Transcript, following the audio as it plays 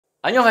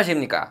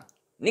안녕하십니까?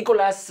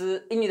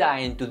 Nicolás입니다,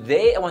 and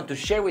today I want to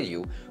share with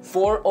you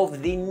 4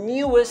 of the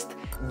newest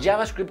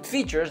JavaScript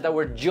features that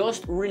were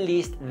just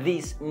released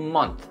this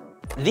month.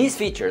 These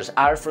features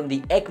are from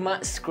the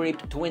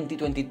ECMAScript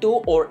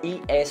 2022 or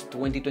ES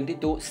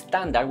 2022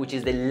 standard, which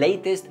is the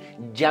latest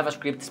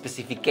JavaScript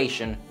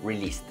specification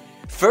released.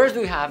 First,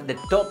 we have the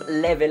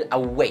top-level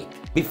await.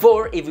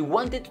 Before, if we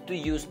wanted to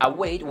use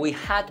await, we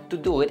had to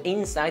do it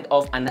inside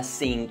of an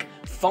async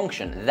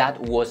function. That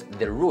was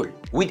the rule.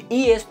 With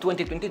ES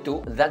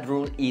 2022, that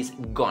rule is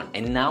gone,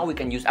 and now we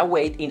can use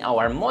await in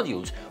our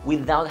modules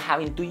without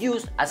having to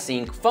use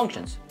async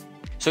functions.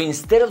 So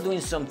instead of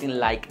doing something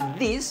like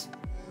this,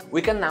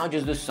 we can now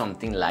just do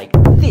something like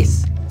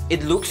this.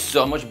 It looks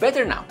so much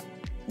better now.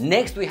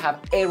 Next, we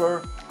have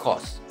error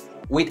cause.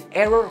 With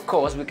error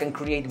cause, we can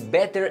create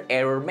better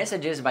error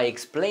messages by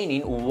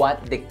explaining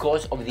what the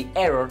cause of the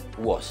error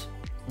was.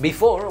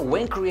 Before,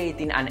 when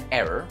creating an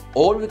error,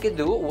 all we could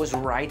do was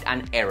write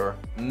an error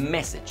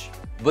message.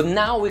 But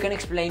now we can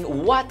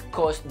explain what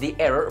caused the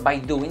error by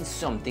doing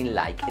something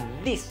like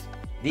this.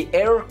 The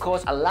error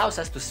cause allows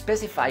us to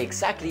specify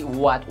exactly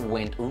what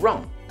went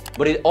wrong.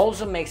 But it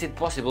also makes it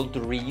possible to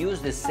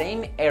reuse the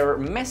same error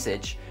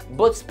message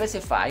but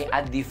specify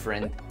a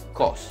different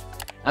cause.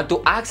 And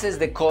to access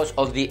the cause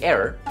of the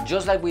error,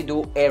 just like we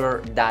do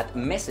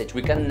error.message,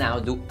 we can now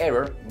do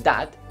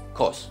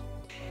error.cause.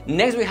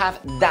 Next, we have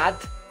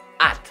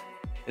 .at.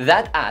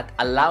 .at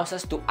allows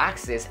us to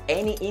access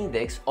any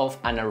index of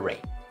an array.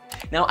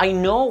 Now, I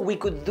know we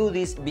could do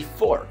this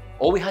before.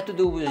 All we had to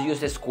do was use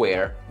the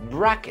square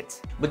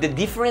brackets. But the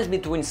difference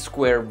between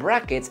square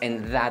brackets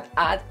and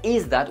 .at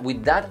is that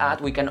with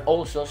 .at we can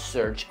also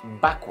search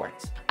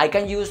backwards. I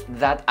can use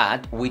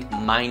 .at with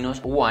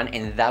 -1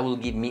 and that will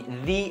give me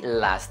the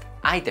last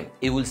item.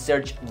 It will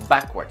search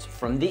backwards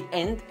from the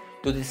end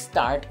to the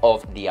start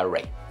of the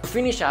array. To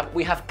finish up,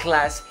 we have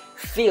class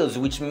fields,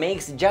 which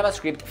makes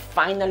JavaScript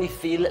finally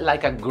feel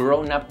like a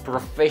grown-up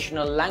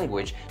professional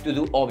language to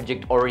do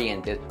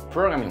object-oriented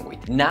programming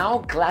with. Now,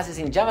 classes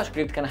in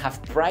JavaScript can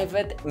have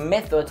private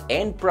methods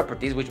and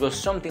properties, which was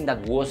something that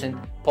wasn't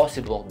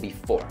possible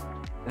before.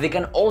 They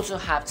can also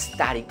have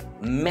static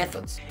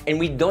methods, and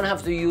we don't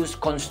have to use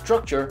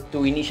constructor to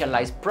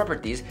initialize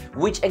properties,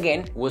 which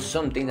again was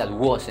something that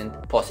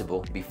wasn't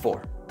possible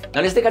before. Now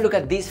let's take a look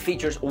at these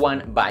features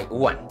one by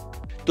one.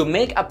 To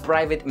make a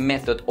private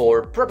method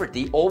or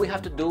property, all we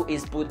have to do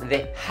is put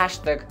the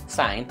hashtag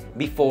sign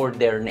before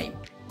their name.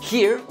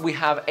 Here we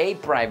have a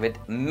private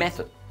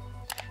method.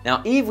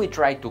 Now if we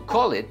try to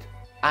call it,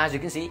 as you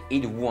can see,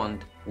 it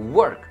won't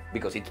work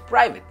because it's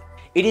private.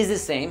 It is the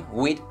same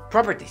with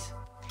properties.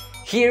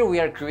 Here we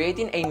are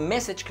creating a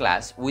message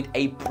class with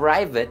a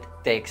private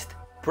text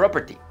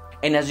property.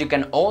 And as you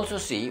can also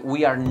see,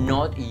 we are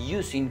not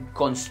using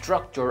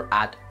constructor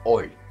at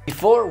all.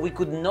 Before, we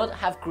could not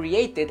have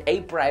created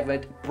a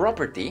private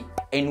property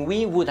and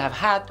we would have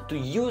had to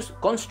use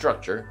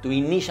constructor to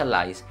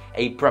initialize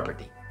a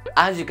property.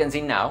 As you can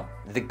see now,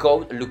 the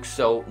code looks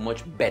so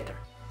much better.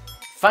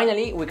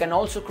 Finally, we can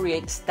also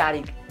create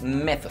static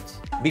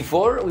methods.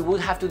 Before, we would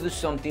have to do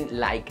something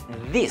like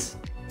this.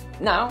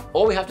 Now,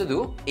 all we have to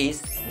do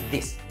is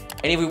this.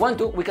 And if we want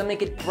to, we can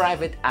make it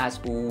private as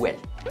well.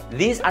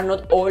 These are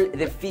not all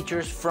the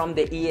features from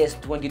the ES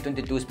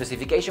 2022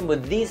 specification,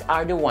 but these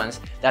are the ones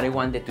that I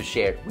wanted to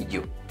share with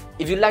you.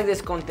 If you like this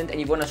content and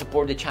you want to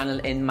support the channel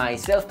and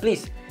myself,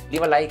 please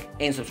leave a like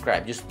and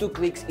subscribe. Just 2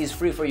 clicks is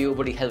free for you,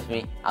 but it helps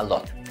me a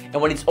lot.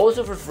 And what is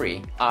also for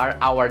free are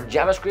our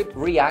JavaScript,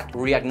 React,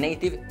 React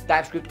Native,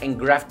 TypeScript, and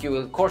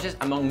GraphQL courses,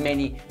 among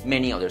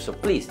many others. So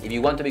please, if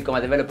you want to become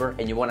a developer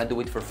and you want to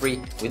do it for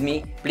free with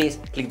me, please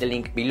click the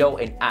link below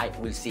and I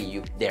will see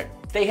you there.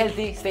 Stay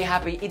healthy, stay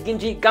happy, eat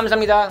kimchi,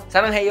 감사합니다,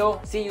 사랑해요.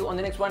 See you on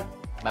the next one.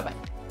 Bye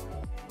bye.